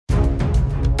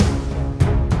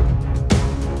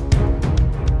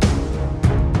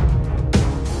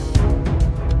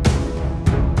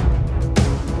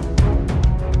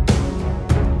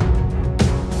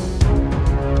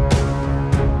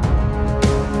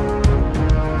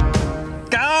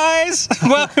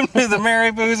Welcome to the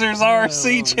Merry Boozers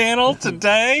RC channel.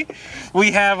 Today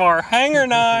we have our Hangar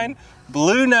 9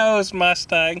 Blue Nose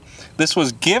Mustang. This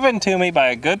was given to me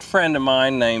by a good friend of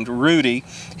mine named Rudy.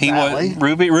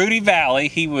 Rudy Valley.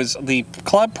 He was the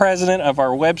club president of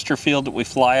our Webster field that we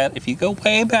fly at. If you go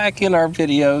way back in our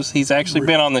videos, he's actually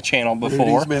been on the channel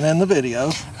before. Rudy's been in the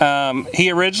videos.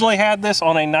 He originally had this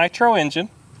on a nitro engine.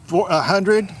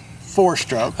 100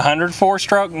 four-stroke. 100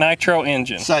 four-stroke nitro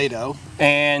engine. Sato.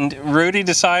 And Rudy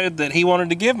decided that he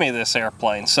wanted to give me this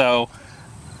airplane. So,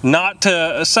 not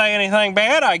to say anything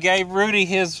bad, I gave Rudy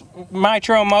his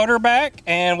nitro motor back,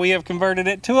 and we have converted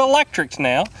it to electrics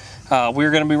now. We're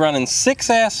going to be running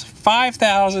 6S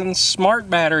 5000 smart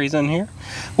batteries in here.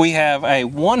 We have a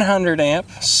 100 amp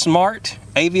smart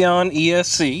Avion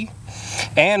ESC,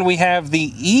 and we have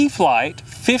the E-Flight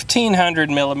 1500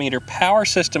 millimeter power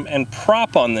system and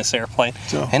prop on this airplane,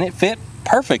 and it fit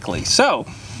perfectly. So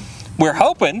we're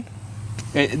hoping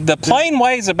the plane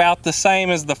weighs about the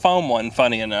same as the foam one,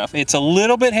 funny enough. It's a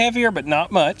little bit heavier, but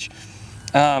not much.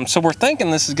 So we're thinking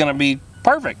this is going to be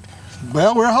perfect.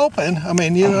 Well, we're hoping. I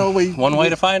mean, you know, one way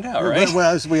to find out, right?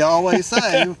 Well, as we always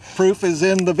say, proof is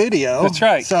in the video. That's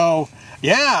right. So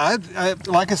yeah,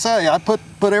 like I say, I put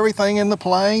everything in the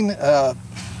plane.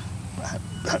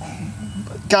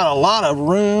 Got a lot of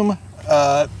room,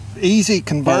 easy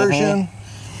conversion.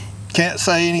 Can't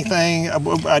say anything.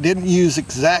 I didn't use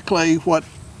exactly what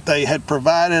they had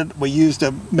provided. We used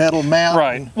a metal mount.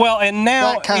 Right. Well, and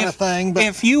now that kind of thing. But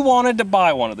if you wanted to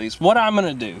buy one of these, what I'm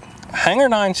going to do, Hangar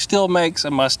 9 still makes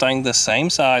a Mustang the same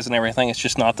size and everything. It's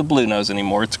just not the blue nose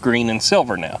anymore. It's green and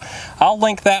silver now. I'll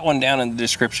link that one down in the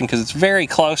description because it's very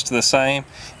close to the same.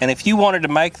 And if you wanted to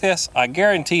make this, I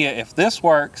guarantee you, if this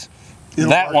works,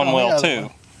 that one will too.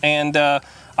 And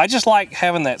I just like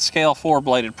having that scale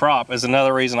 4-bladed prop is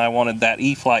another reason I wanted that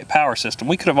E-Flight power system.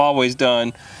 We could have always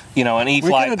done, you know, an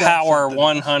E-Flight Power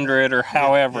 100 or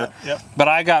however, but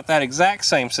I got that exact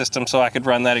same system so I could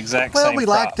run that exact same prop. Well, we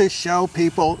like to show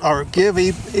people or give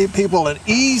people an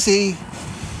easy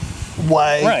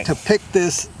way to pick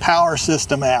this power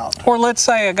system out. Or let's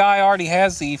say a guy already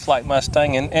has the E-Flight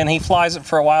Mustang and he flies it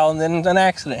for a while and then an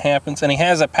accident happens and he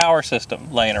has a power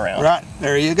system laying around. Right,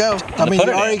 there you go. I mean, you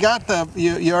already got the,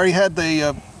 you already had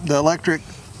the electric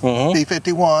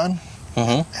P-51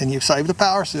 and you've saved the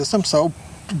power system, so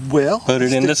put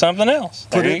it into something else.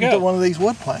 Put it into one of these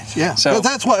wood planes, yeah. So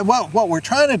that's what we're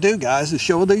trying to do, guys, is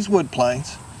show these wood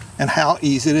planes and how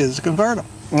easy it is to convert them.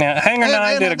 Now, Hangar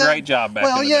 9 did a great job back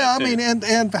in the day, I mean,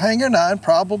 and Hangar 9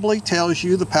 probably tells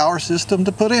you the power system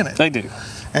to put in it. They do.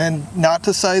 And not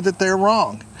to say that they're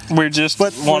wrong. We're just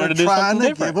wanted to do something different. We're trying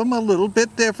to give them a little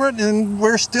bit different, and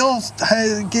we're still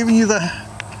giving you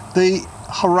the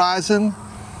Horizon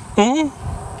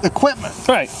equipment.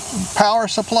 Right. Power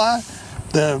supply,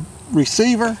 the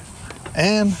receiver,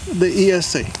 and the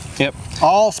ESC. Yep.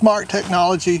 All smart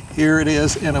technology. Here it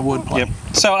is in a wood plane. Yep.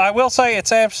 So I will say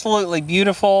it's absolutely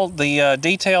beautiful. The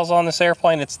details on this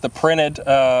airplane, it's the printed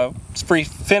free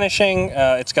finishing.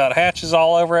 It's got hatches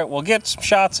all over it. We'll get some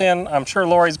shots in. I'm sure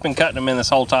Lori's been cutting them in this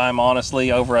whole time,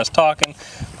 honestly, over us talking.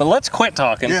 But let's quit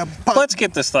talking. Yeah, let's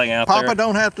get this thing out there. Papa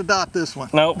don't have to dot this one.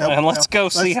 Nope. And let's go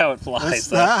see how it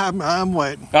flies. I'm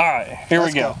waiting. All right, here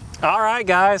we go. All right,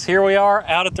 guys, here we are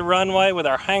out at the runway with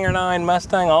our Hangar 9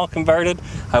 Mustang all converted.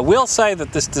 I will say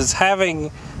that this does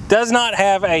not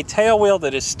have a tail wheel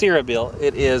that is steerable.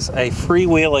 It is a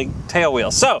freewheeling tail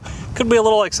wheel. So, could be a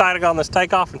little exciting on this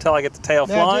takeoff until I get the tail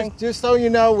flying. Just so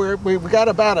you know, we've got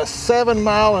about a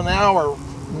 7-mile-an-hour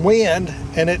wind,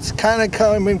 and it's kind of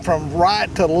coming from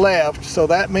right to left, so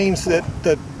that means that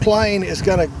the plane is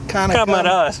going to kind of come at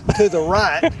us to the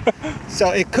right. So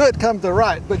it could come to the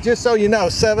right, but just so you know,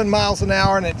 7 miles an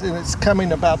hour, and it's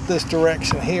coming about this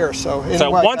direction here. So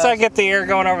anyway, once I get the air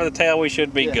going over the tail, we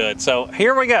should be good. So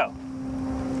here we go.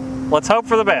 Let's hope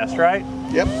for the best, right?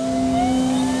 Yep.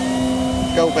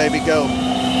 Go, baby, go.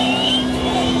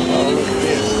 Oh, look at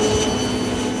this.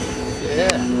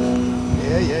 Yeah.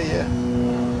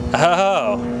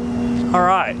 Oh, all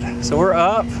right. So we're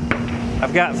up.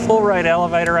 I've got full rate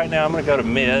elevator right now. I'm going to go to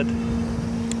mid.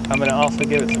 I'm going to also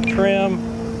give it some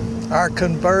trim. Our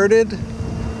converted.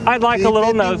 I'd like a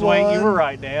little nose weight. You were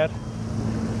right, Dad.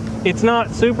 It's not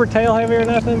super tail heavy or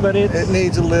nothing, but it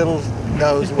needs a little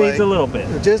nose weight. It needs a little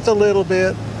bit. Just a little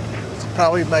bit.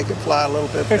 Probably make it fly a little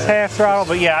bit better. It's half throttle,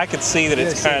 but yeah, I could see that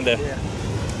it's kind of.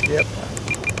 Yep.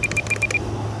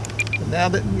 Now,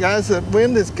 guys, the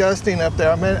wind is gusting up there.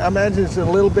 I imagine it's a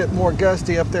little bit more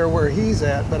gusty up there where he's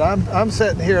at, but I'm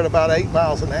sitting here at about 8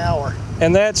 miles an hour.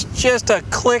 And that's just a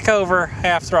click over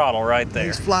half throttle right there.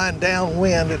 He's flying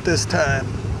downwind at this time.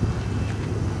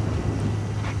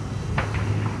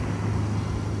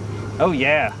 Oh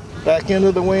yeah. Back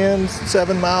into the winds,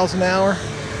 7 miles an hour.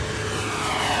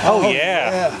 Oh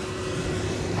yeah.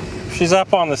 She's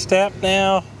up on the step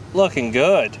now, looking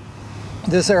good.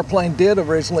 This airplane did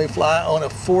originally fly on a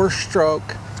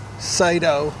 4-stroke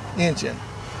Sato engine.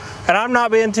 And I'm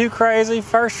not being too crazy.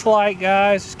 First flight,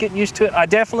 guys, just getting used to it. I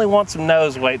definitely want some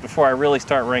nose weight before I really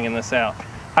start wringing this out.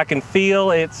 I can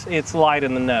feel it's light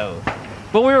in the nose.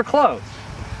 But we were close.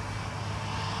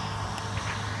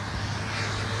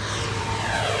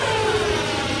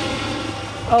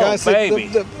 Oh, guys, baby.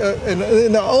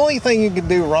 And the only thing you can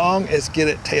do wrong is get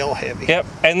it tail heavy. Yep,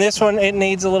 and this one, it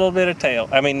needs a little bit of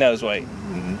nose weight.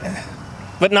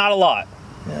 But not a lot.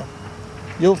 Yeah.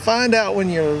 You'll find out when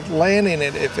you're landing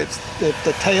it if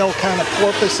the tail kind of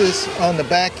porpoises on the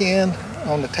back end,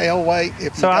 on the tail weight.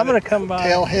 If so I'm going to come by.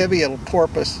 Tail heavy, it'll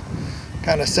porpoise,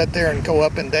 kind of sit there and go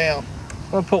up and down.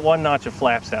 I'm going to put 1 notch of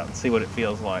flaps out and see what it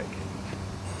feels like.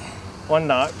 1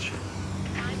 notch.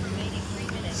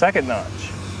 2nd notch.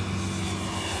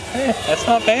 That's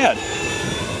not bad.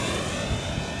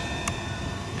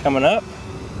 Coming up.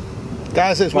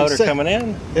 Guys, as motor coming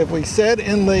in. If we said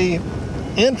in the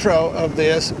intro of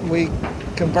this, we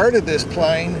converted this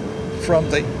plane from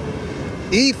the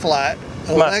E-flat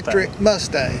electric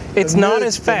Mustang. It's not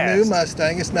as fast. The new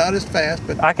Mustang, it's not as fast,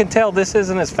 but I can tell this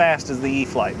isn't as fast as the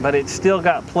E-flight, but it's still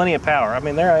got plenty of power. I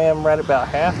mean, there I am right about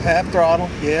half. Half throttle,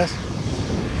 yes.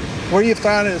 Where are you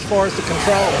finding as far as the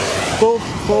controls? Full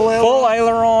aileron? Full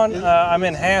aileron. I'm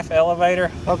in half elevator.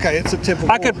 Okay, it's a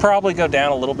typical. I could probably go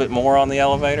down a little bit more on the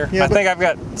elevator. Yeah, I think I've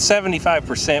got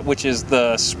 75%, which is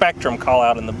the spectrum call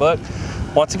out in the book.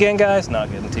 Once again, guys,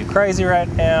 not getting too crazy right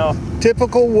now.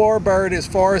 Typical warbird as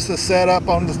far as the setup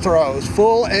on the throws.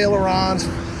 Full ailerons,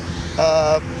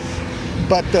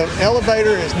 but the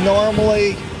elevator is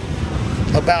normally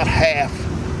about half.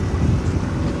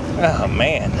 Oh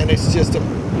man. And it's just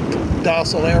a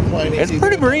docile airplane. It's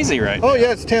pretty breezy right now. Oh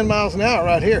yeah, it's 10 miles an hour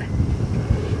right here.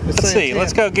 Let's see,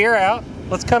 let's go gear out.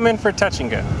 Let's come in for touch and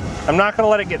go. I'm not going to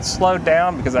let it get slowed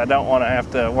down because I don't want to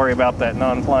have to worry about that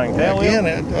non-flying tail wheel.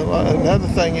 Again, another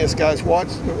thing is, guys, watch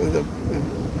the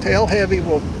tail heavy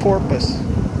will porpoise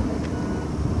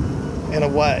in a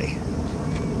way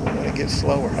when it gets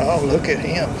slower. Oh, look at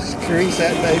him. Freeze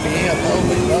that baby in.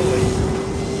 Holy moly.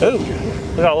 Ooh.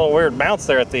 We got a little weird bounce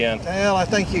there at the end. Well, I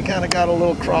think you kind of got a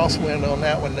little crosswind on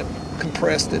that one that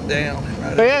compressed it down.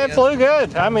 Right but yeah, it flew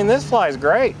good. I mean, this flies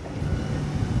great.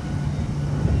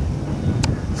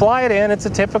 Fly it in. It's a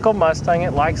typical Mustang.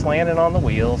 It likes landing on the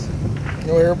wheels.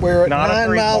 We're at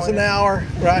 9 miles an hour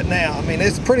right now. I mean,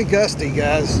 it's pretty gusty,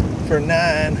 guys, for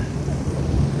 9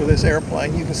 for this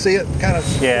airplane. You can see it kind of.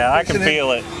 Yeah, I can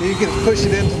feel it. You can push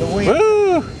it into the wind.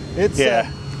 Woo! It's. Yeah.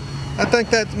 I think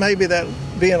that's maybe that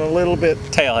being a little bit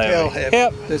tail heavy.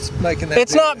 Yep. That's making that.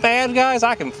 It's not bad, guys.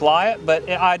 I can fly it, but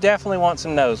I definitely want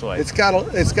some nose weight. It's got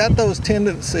those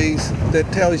tendencies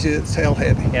that tells you it's tail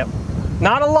heavy. Yep.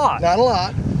 Not a lot. Not a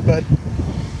lot, but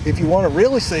if you want to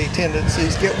really see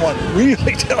tendencies, get one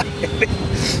really tail heavy.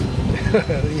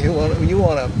 you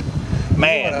want to.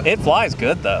 Man, it flies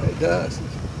good though. It does.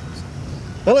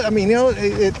 Well, I mean, you know,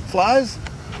 it flies.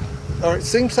 Or it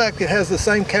seems like it has the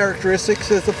same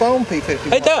characteristics as the foam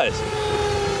P-51. It does.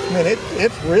 I mean,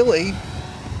 it's really.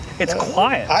 It's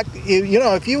quiet. You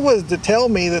know, if you was to tell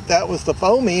me that was the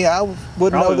foamy, I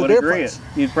wouldn't know the difference.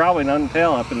 You'd probably know the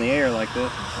tail up in the air like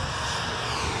this.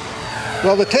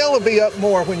 Well, the tail will be up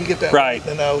more when you get that right.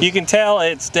 The nose. You can tell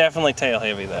it's definitely tail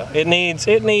heavy though. It needs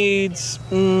half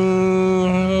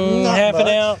an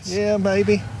ounce. Yeah,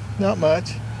 maybe. Not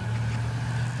much.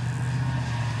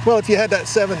 Well, if you had that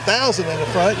 7,000 in the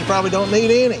front, you probably don't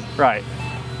need any. Right.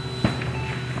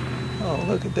 Oh,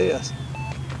 look at this.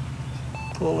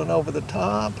 Pulling over the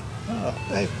top. Oh,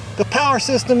 hey, the power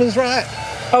system is right.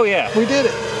 Oh, yeah. We did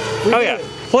it. Yeah.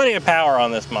 Plenty of power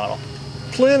on this model.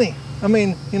 Plenty. I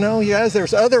mean, you know, guys,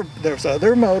 there's other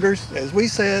motors, as we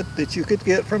said, that you could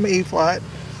get from E-flight.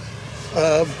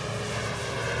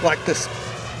 Like this,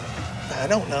 I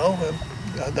don't know,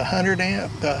 the 100 amp,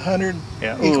 the 100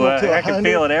 yeah. Ooh, I can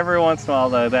feel it every once in a while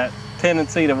though, that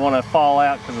tendency to want to fall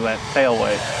out because of that tail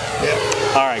weight.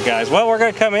 Yeah. All right, guys. Well, we're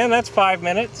going to come in. That's 5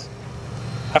 minutes.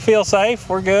 I feel safe.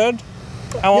 We're good.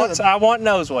 I want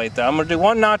nose weight though. I'm going to do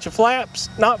 1 notch of flaps,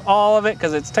 not all of it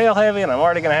because it's tail heavy and I'm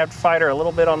already going to have to fight her a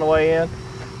little bit on the way in.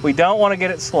 We don't want to get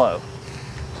it slow.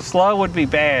 Slow would be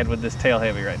bad with this tail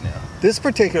heavy right now. This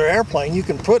particular airplane, you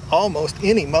can put almost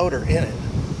any motor in it.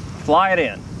 Fly it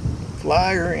in.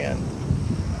 Fly her in.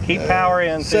 Keep power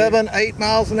in. 7, 8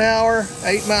 miles an hour,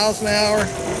 8 miles an hour,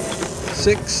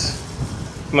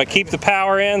 6. I'm gonna keep the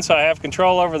power in so I have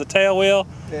control over the tail wheel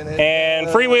and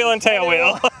freewheeling tail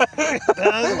wheel.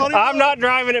 I'm not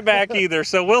driving it back either,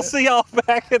 so we'll see y'all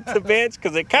back at the bench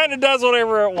because it kind of does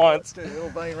whatever it wants.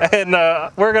 And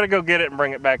we're gonna go get it and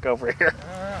bring it back over here.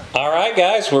 All right,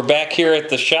 guys, we're back here at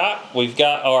the shop. We've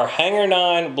got our Hangar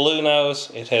 9 Blue Nose.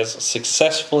 It has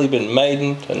successfully been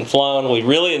maiden and flown. We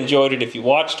really enjoyed it. If you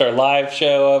watched our live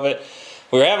show of it,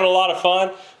 we were having a lot of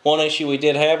fun. One issue we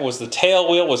did have was the tail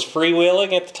wheel was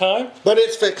freewheeling at the time. But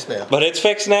it's fixed now. But it's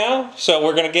fixed now, so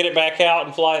we're going to get it back out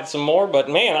and fly it some more. But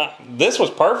man, this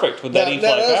was perfect with that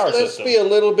E-flite power system. Let's be a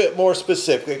little bit more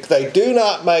specific. They do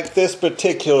not make this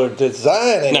particular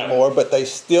design anymore, but they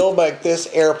still make this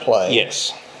airplane.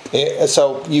 Yes.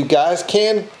 So you guys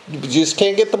you just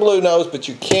can't get the Blue Nose, but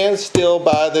you can still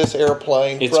buy this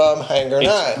airplane from Hangar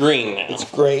 9. It's green now.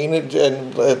 It's green, and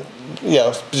you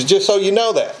know, just so you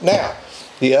know that. Now,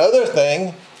 the other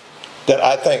thing that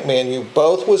I think me and you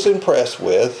both was impressed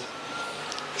with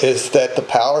is that the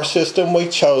power system we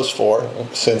chose for,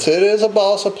 since it is a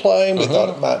BALSA plane, we thought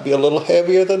it might be a little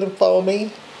heavier than the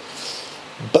foamy,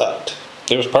 but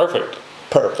it was perfect.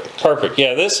 Perfect.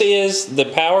 Yeah, this is the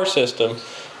power system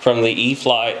from the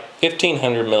E-flite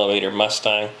 1500mm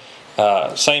Mustang.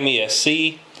 Same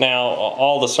ESC. Now,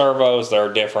 all the servos,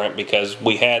 they're different because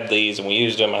we had these and we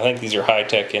used them. I think these are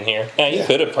high-tech in here. Now, you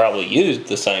could have probably used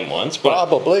the same ones, but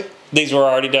probably. These were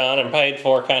already done and paid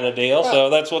for kind of deal,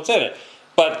 so that's what's in it.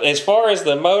 But as far as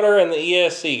the motor and the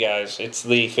ESC, guys, it's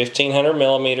the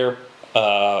 1500mm.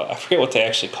 I forget what they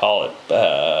actually call it.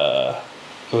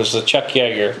 It was the Chuck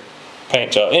Yeager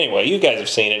paint job. Anyway, you guys have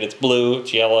seen it. It's blue,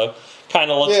 it's yellow. Kind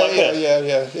of looks like this.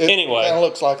 Yeah. Anyway, kind of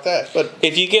looks like that. But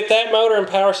if you get that motor and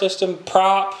power system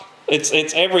prop, it's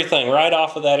everything right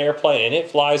off of that airplane, and it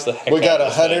flies the heck out of we got a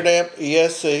this 100 amp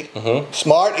ESC,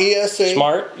 smart ESC.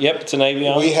 Smart, yep, it's an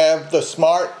avionics. We have the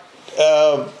smart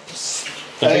AR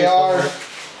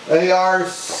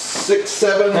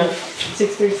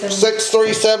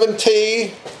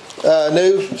 637T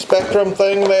new Spectrum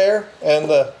thing there, and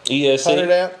the ESC.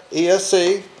 100 amp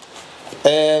ESC.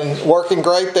 And working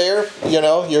great there. You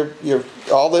know, you're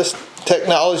all this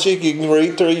technology you can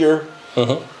read through your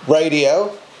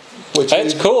radio. Which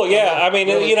that's cool, yeah. I mean,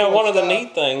 really you know, cool one of the stuff.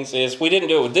 neat things is we didn't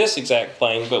do it with this exact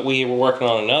plane, but we were working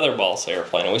on another BALSA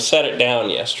airplane, and we set it down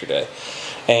yesterday.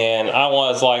 And I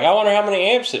was like, I wonder how many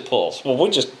amps it pulls. Well, we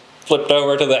just flipped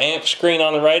over to the amp screen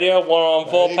on the radio, went on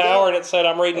full power, and it said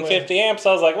I'm reading 50 amps.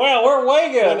 I was like, wow, we're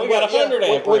way good. We got 100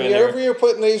 amp in there. Whenever you're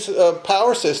putting these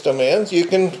power system in, you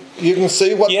can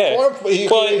see what well,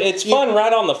 it's fun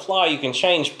right on the fly. You can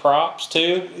change props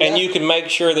too, and you can make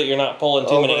sure that you're not pulling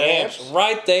too many amps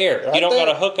right there. You don't got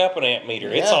to hook up an amp meter.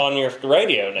 It's on your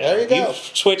radio now. There you go. You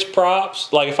switch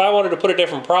props. Like if I wanted to put a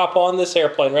different prop on this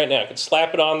airplane right now, I could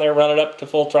slap it on there, run it up to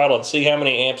full throttle, and see how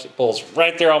many amps it pulls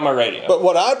right there on my radio. But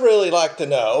what I'd really like to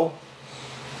know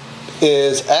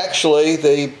is actually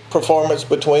the performance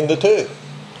between the two.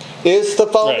 Is the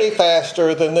foamy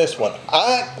faster than this one?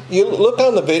 You look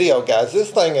on the video, guys. This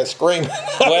thing is screaming.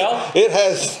 Well, it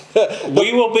has.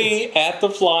 We will be at the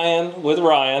fly-in with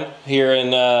Ryan here in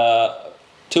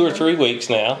 2 or 3 weeks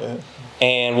now,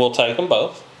 and we'll take them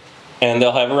both, and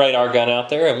they'll have a radar gun out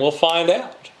there, and we'll find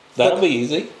out. That'll be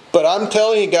easy. But I'm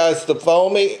telling you guys, the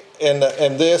foamy and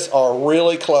this are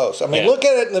really close. I mean, look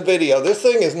at it in the video. This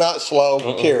thing is not slow,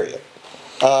 period.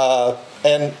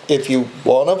 And if you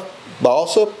want a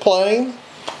BALSA plane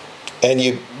and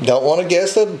you don't want to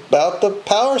guess about the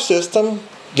power system,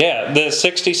 the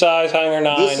 60 size Hangar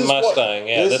 9 Mustang.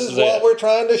 This is what we're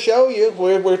trying to show you.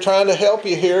 We're trying to help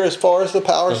you here as far as the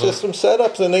power system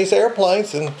setups in these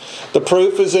airplanes, and the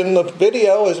proof is in the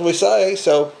video, as we say.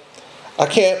 So I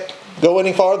can't go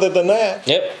any farther than that.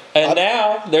 Yep. And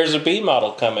now there's a B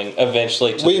model coming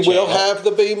eventually to the channel. We will have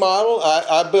the B model.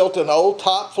 I built an old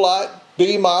Top Flight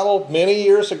B model many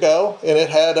years ago, and it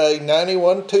had a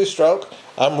 91 two-stroke.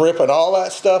 I'm ripping all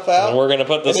that stuff out. And we're going to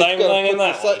put the same thing in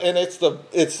that one. And it's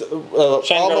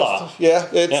Shangri-La. almost,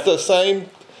 it's the same,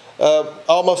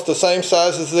 almost the same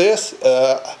size as this,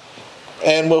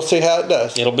 and we'll see how it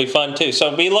does. It'll be fun too.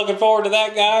 So be looking forward to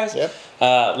that, guys. Yep.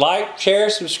 Like, share,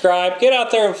 subscribe. Get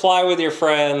out there and fly with your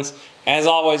friends. As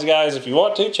always, guys, if you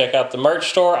want to, check out the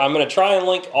merch store. I'm going to try and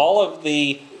link all of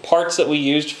the parts that we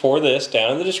used for this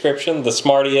down in the description, the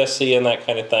Smart ESC and that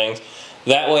kind of things.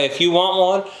 That way, if you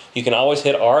want one, you can always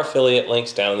hit our affiliate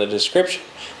links down in the description.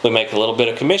 We make a little bit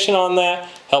of commission on that,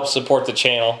 helps support the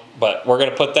channel, but we're going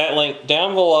to put that link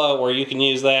down below where you can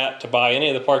use that to buy any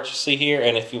of the parts you see here.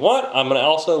 And if you want, I'm going to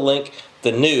also link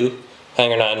the new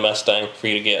Hangar 9 Mustang for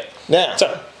you to get. Now,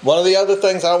 one of the other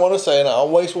things I want to say, and I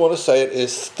always want to say it,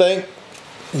 is thank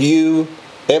you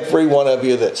every one of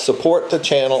you that support the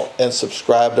channel and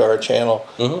subscribe to our channel.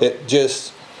 It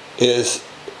just is,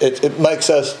 it makes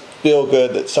us feel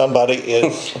good that somebody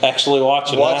is actually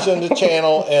watching the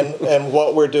channel, and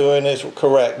what we're doing is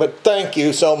correct. But thank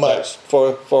you so much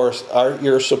for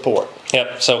your support.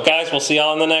 Yep. So guys, we'll see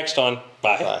y'all in the next one.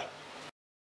 Bye. Bye.